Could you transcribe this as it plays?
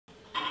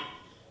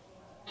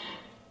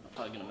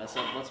probably gonna mess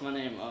up. What's my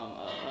name?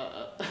 No,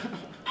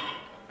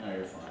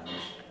 you're fine.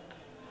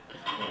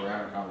 We're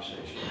having a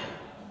conversation.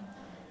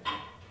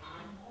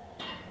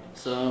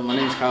 So my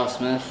name is Kyle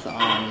Smith.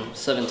 I'm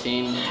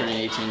 17, turning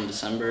 18 in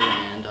December,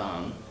 and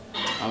I'm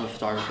a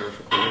photographer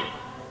for Court.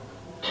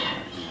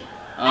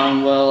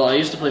 Well, I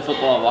used to play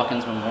football at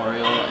Watkins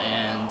Memorial,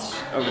 and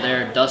over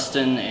there,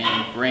 Dustin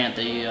and Grant,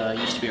 they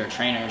used to be our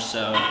trainers,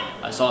 so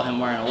I saw him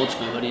wearing an old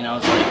school hoodie, and I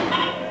was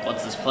like,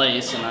 what's this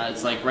place? And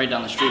it's like right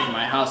down the street from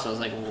my house. I was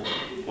like, well,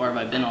 where have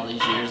I been all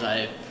these years?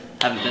 I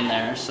haven't been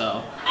there,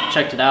 so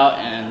checked it out,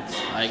 and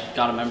I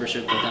got a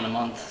membership within a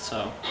month.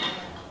 So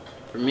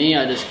for me,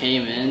 I just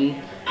came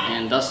in,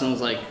 and Dustin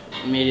was like,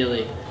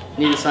 immediately,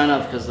 you need to sign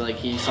up, because like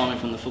he saw me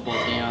from the football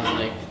team. I was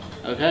like,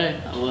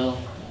 okay, I will.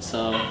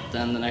 So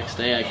then the next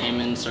day I came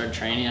in and started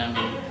training. I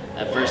mean,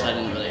 at first I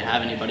didn't really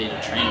have anybody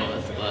to train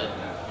with, but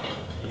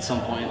at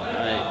some point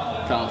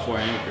I found the 4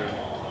 AM crew.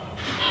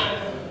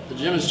 The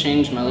gym has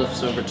changed my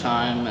lifts over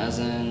time, as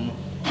in,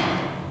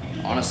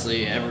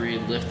 honestly, every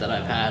lift that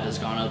I've had has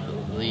gone up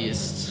at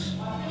least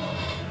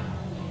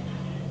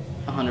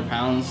 100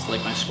 pounds.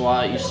 Like my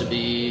squat used to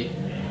be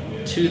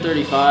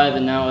 235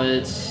 and now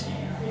it's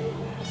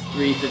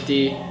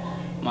 350.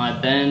 My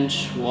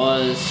bench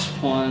was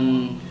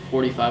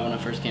 145 when I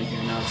first came here,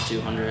 now it's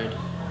 200.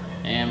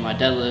 And my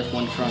deadlift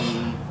went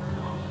from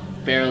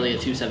barely a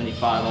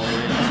 275 all the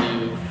way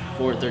to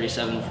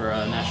 437 for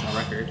a national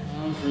record.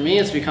 For me,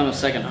 it's become a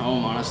second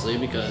home, honestly,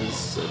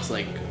 because it's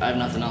like I have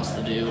nothing else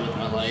to do with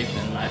my life,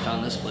 and I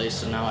found this place,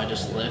 so now I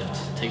just lift,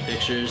 take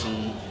pictures,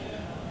 and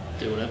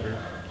do whatever.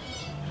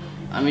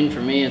 I mean, for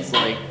me, it's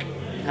like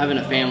having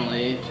a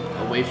family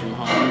away from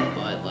home,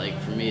 but like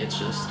for me, it's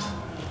just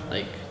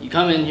like you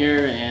come in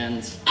here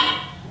and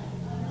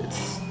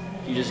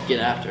you just get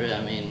after it.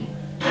 I mean,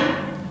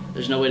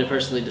 there's no way to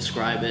personally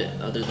describe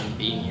it other than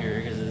being here,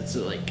 because it's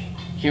like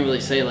you can't really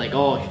say like,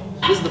 oh,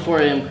 this is the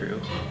 4 AM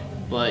crew,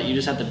 but you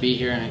just have to be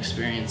here and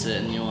experience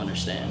it, and you'll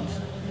understand.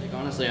 Like,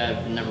 honestly,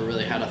 I've never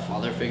really had a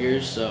father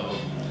figure, so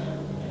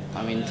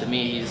I mean, to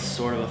me, he's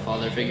sort of a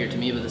father figure to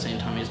me, but at the same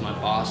time, he's my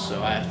boss,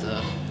 so I have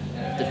to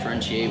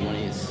differentiate when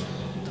he's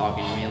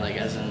talking to me, like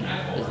as in,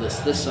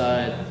 is this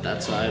side,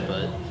 that side,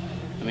 but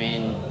I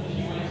mean,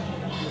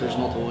 there's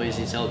multiple ways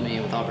he's helped me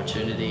with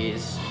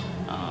opportunities,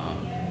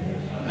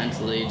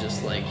 mentally,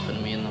 just like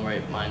putting me in the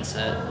right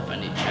mindset if I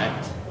need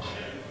checked,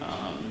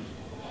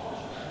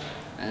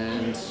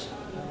 and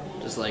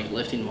just like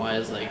lifting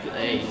wise, like,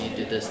 hey, you need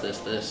to do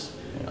this,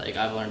 like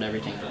I've learned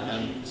everything from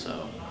him.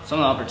 So some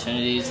of the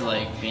opportunities,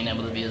 like being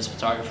able to be his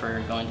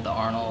photographer, going to the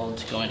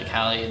Arnold, going to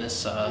Cali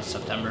this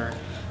September,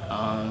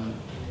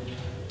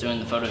 doing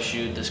the photo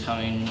shoot this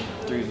coming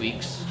 3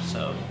 weeks,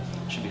 so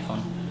it should be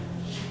fun.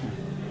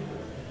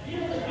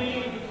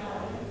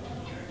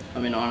 I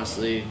mean,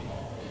 honestly,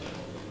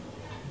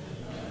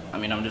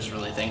 I'm just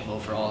really thankful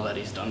for all that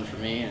he's done for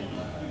me, and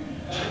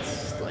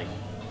it's like,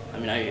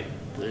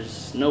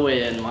 there's no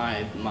way in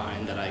my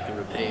mind that I could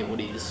repay what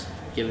he's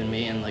given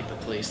me, and like the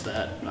place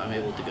that I'm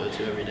able to go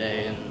to every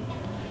day, and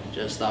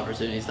just the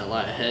opportunities that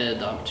lie ahead,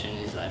 the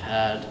opportunities that I've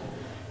had,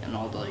 and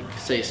all the like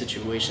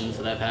situations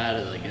that I've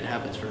had. Like, it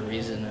happens for a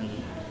reason, and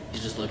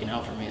he's just looking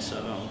out for me, so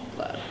I'm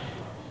glad.